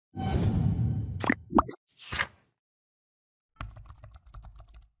Hello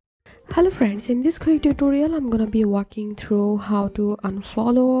friends, in this quick tutorial I'm gonna be walking through how to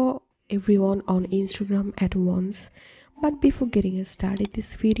unfollow everyone on Instagram at once. But before getting started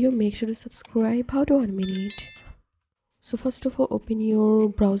this video, make sure to subscribe. How to unmute it. So first of all, open your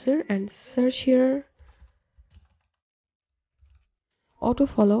browser and search here auto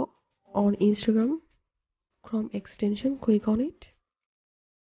follow on Instagram. Chrome extension, click on it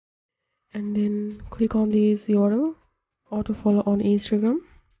and then click on this URL auto follow on Instagram.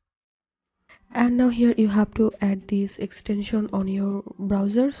 And now here you have to add this extension on your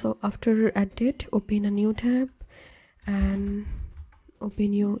browser. So after add it, open a new tab and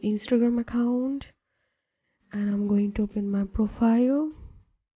open your Instagram account, and I'm going to open my profile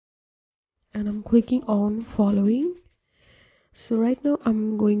and I'm clicking on following. So right now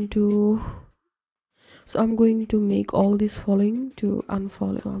I'm going to make all this following to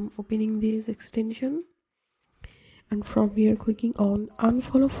unfollow. So I'm opening this extension and from here clicking on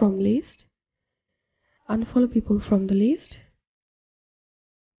unfollow from list, unfollow people from the list.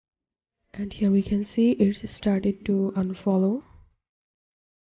 And here we can see it's started to unfollow.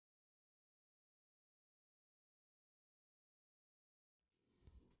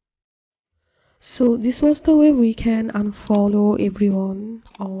 So this was the way we can unfollow everyone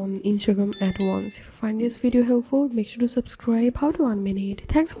on Instagram at once. If you find this video helpful, make sure to subscribe. How to unminute.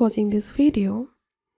 Thanks for watching this video.